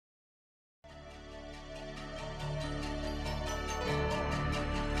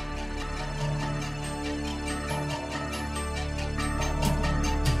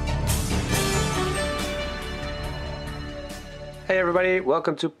Hey everybody,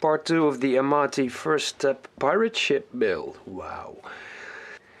 welcome to part 2 of the Amati first step pirate ship build. Wow.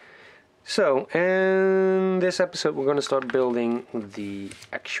 So, in this episode we're going to start building the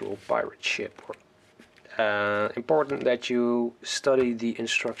actual pirate ship. Important that you study the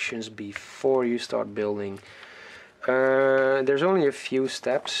instructions before you start building. There's only a few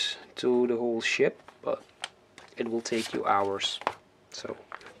steps to the whole ship, but it will take you hours. So,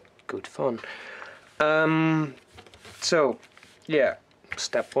 good fun. Yeah,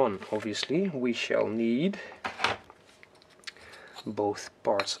 step 1, obviously, we shall need both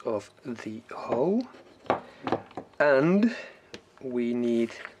parts of the hull, and we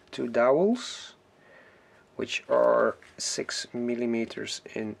need 2 dowels, which are 6 millimeters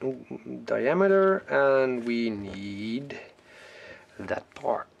in diameter, and we need that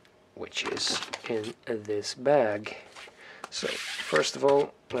part, which is in this bag. So, first of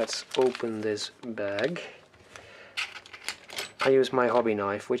all, let's open this bag. I use my hobby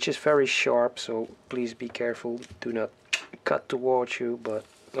knife, which is very sharp, so please be careful. Do not cut towards you, but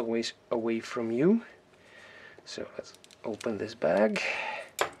always away from you. So let's open this bag.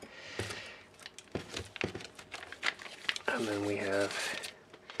 And then we have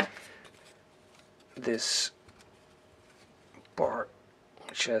this part,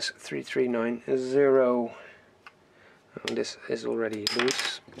 which has 3390. And this is already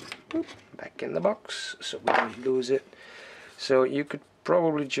loose. Back in the box, so we don't lose it. So you could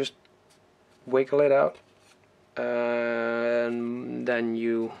probably just wiggle it out, and then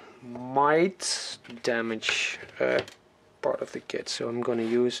you might damage part of the kit. So I'm going to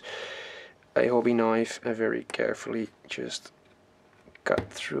use a hobby knife and very carefully just cut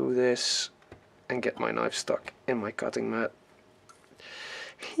through this and get my knife stuck in my cutting mat.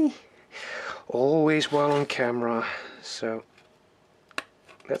 Always while on camera. So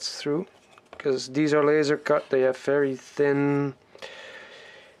that's through. Because these are laser cut, they have very thin,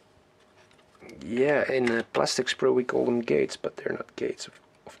 in plastic sprue we call them gates, but they're not gates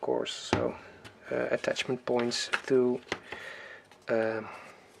of course, so attachment points to the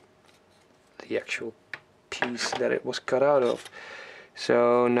actual piece that it was cut out of.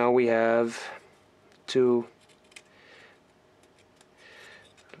 So now we have 2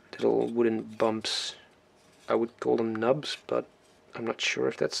 little wooden bumps. I would call them nubs, but I'm not sure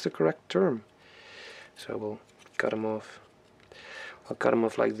if that's the correct term. So we'll cut them off. I'll cut them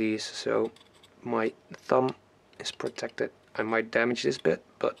off like these, so my thumb is protected. I might damage this bit,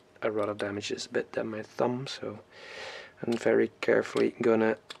 but I'd rather damage this bit than my thumb, so I'm very carefully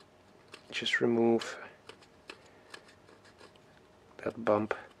gonna just remove that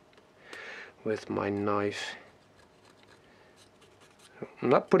bump with my knife. I'm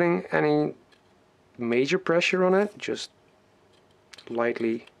not putting any major pressure on it, just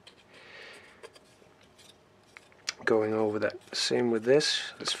lightly going over that. Same with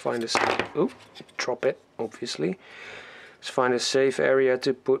this. Let's find a drop it, obviously. Let's find a safe area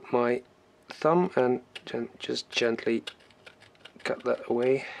to put my thumb and just gently cut that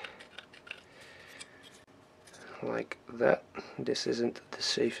away like that. This isn't the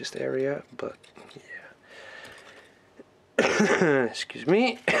safest area, but yeah. Excuse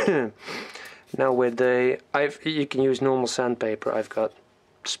me. Now with you can use normal sandpaper. I've got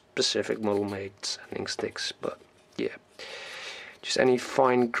specific model made sanding sticks, but yeah, just any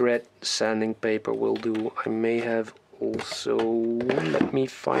fine grit sanding paper will do. I may have also, let me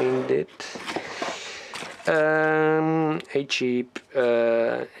find it, a cheap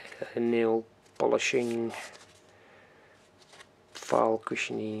nail polishing file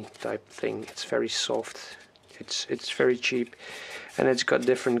cushiony type thing. It's very soft, it's very cheap, and it's got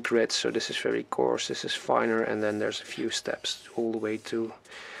different grits. So this is very coarse, this is finer, and then there's a few steps all the way to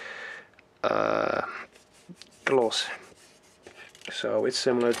gloss. So it's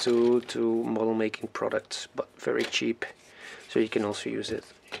similar to model making products, but very cheap, so you can also use it.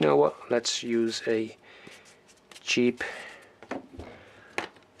 You know what, let's use a cheap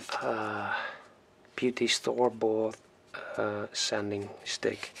beauty store bought sanding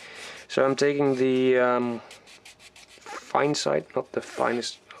stick. So I'm taking the fine side, not the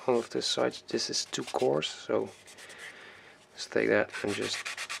finest of the sides. This is too coarse, so let's take that and just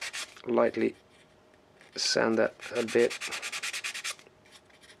lightly sand that a bit.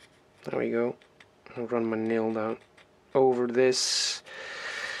 There we go. I'll run my nail down over this,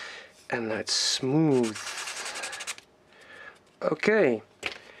 and that's smooth. Okay,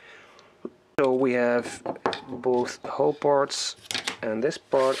 so we have both hull parts and this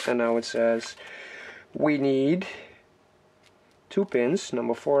part, and now it says we need 2 pins,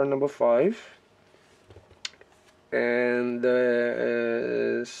 number 4 and number 5, and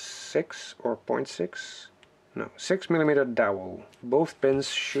 6 or 0.6 no, 6mm dowel. Both pins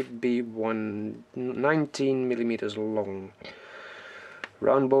should be 19mm long.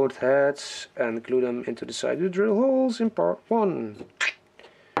 Round both heads and glue them into the side of the drill holes in part 1.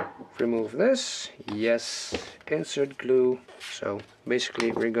 Remove this, yes, insert glue. So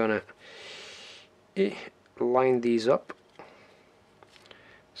basically we're gonna line these up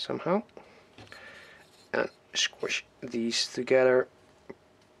somehow and squish these together,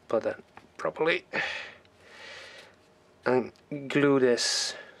 but then properly, and glue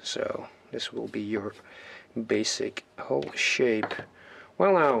this. So this will be your basic hole shape.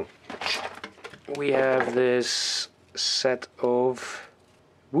 Well, now we have this set of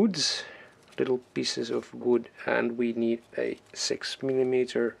woods, little pieces of wood, and we need a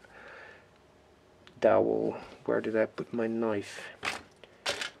 6mm dowel. Where did I put my knife?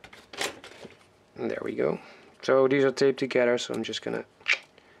 And there we go. So these are taped together, so I'm just gonna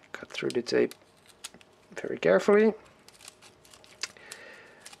cut through the tape very carefully,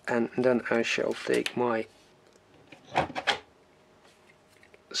 and then I shall take my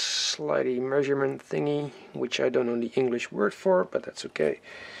slidey measurement thingy, which I don't know the English word for, but that's okay,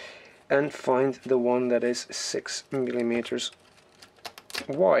 and find the one that is 6mm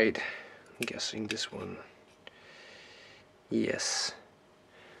wide. I'm guessing this one. Yes.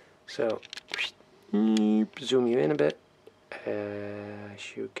 So zoom you in a bit.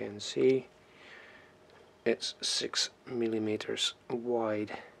 As you can see, it's 6mm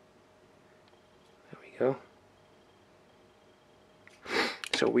wide. There we go.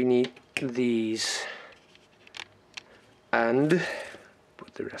 So we need these, and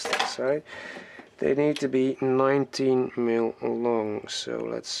put the rest aside. They need to be 19mm long, so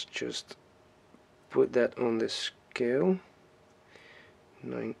let's just put that on the scale.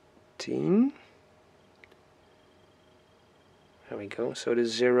 19. There we go. So the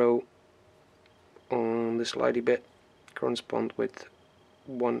 0 on the slidey bit corresponds with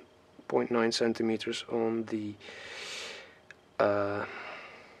 1.9 centimeters on the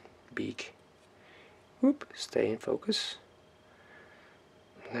beak. Whoop, stay in focus.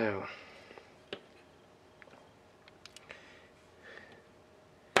 Now,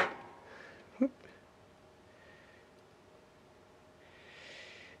 whoop.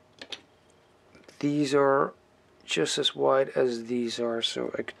 These are just as wide as these are, so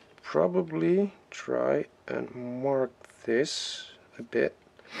I could probably try and mark this a bit.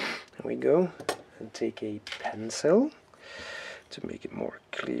 There we go. And take a pencil to make it more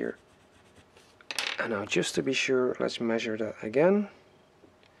clear. And now, just to be sure, let's measure that again.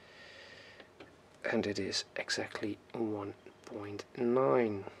 And it is exactly 1.9.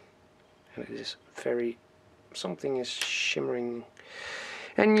 And it is very, something is shimmering.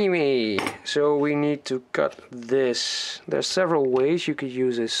 Anyway, so we need to cut this. There's several ways. You could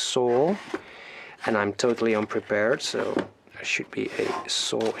use a saw, and I'm totally unprepared, so there should be a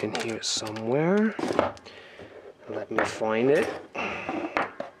saw in here somewhere. Let me find it.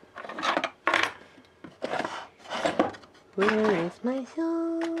 Where is my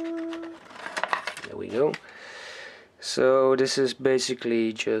saw? There we go. So this is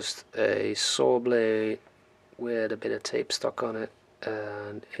basically just a saw blade with a bit of tape stuck on it,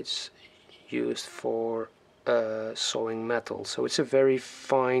 and it's used for sawing metal. So it's a very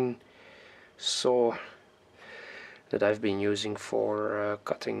fine saw that I've been using for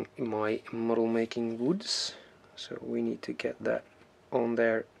cutting my model making woods. So we need to get that on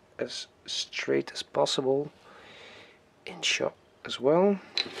there as straight as possible, in shot as well,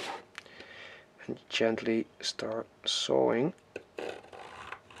 and gently start sawing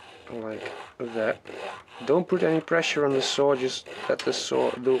like that. Don't put any pressure on the saw, just let the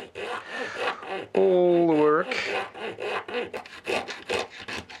saw do all the work.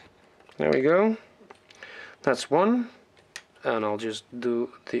 There we go. That's one, and I'll just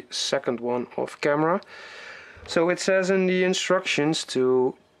do the second one off camera. So it says in the instructions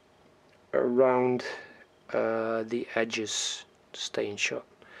to round the edges to stay in shot,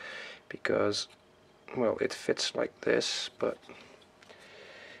 because, well, it fits like this, but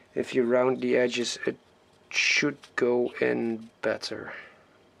if you round the edges it should go in better.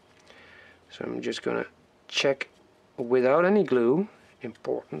 So I'm just gonna check without any glue,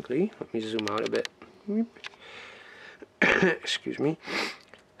 importantly. Let me zoom out a bit. Excuse me.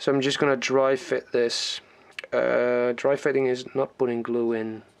 So I'm just gonna dry fit this. Dry fitting is not putting glue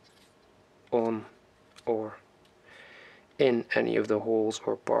in on or in any of the holes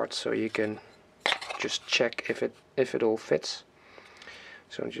or parts, so you can just check if it all fits.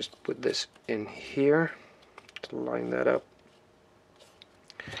 So just put this in here to line that up,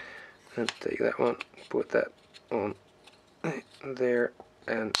 and take that one, put that on there,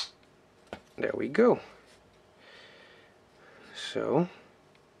 and there we go. So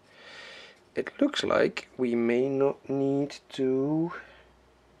it looks like we may not need to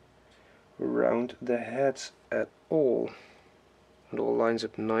round the heads at all. It all lines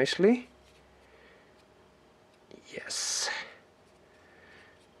up nicely. Yes.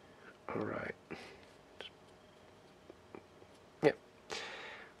 Alright. Yeah.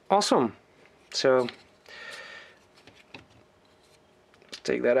 Awesome. So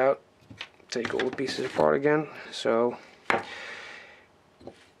take that out. Take all the pieces apart again. So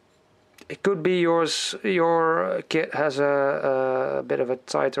it could be your kit has a bit of a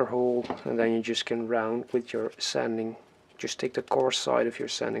tighter hole, and then you just can round with your sanding. Just take the coarse side of your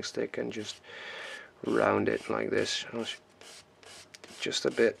sanding stick and just round it like this, just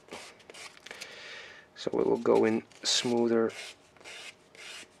a bit, so it will go in smoother.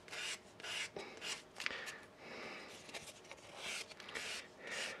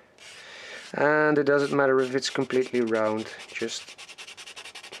 And it doesn't matter if it's completely round, just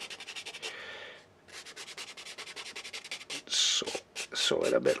saw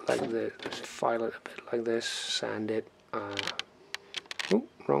it a bit like this, file it a bit like this, sand it. Ooh,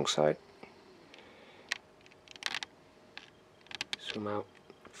 wrong side. Zoom out.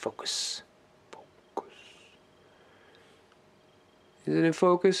 Focus. Focus. Is it in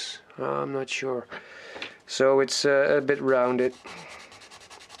focus? I'm not sure. So it's a bit rounded.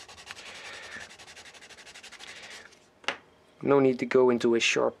 No need to go into a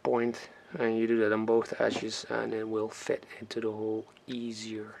sharp point, and you do that on both edges and it will fit into the hole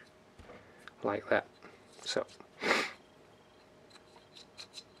easier, like that. So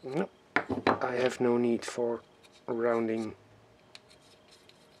no, I have no need for rounding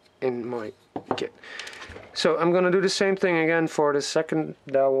in my kit. So I'm gonna do the same thing again for the second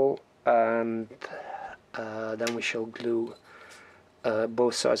dowel, and then we shall glue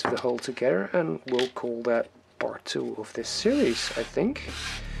both sides of the hole together, and we'll call that part 2 of this series, I think.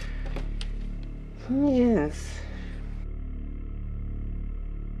 Yes.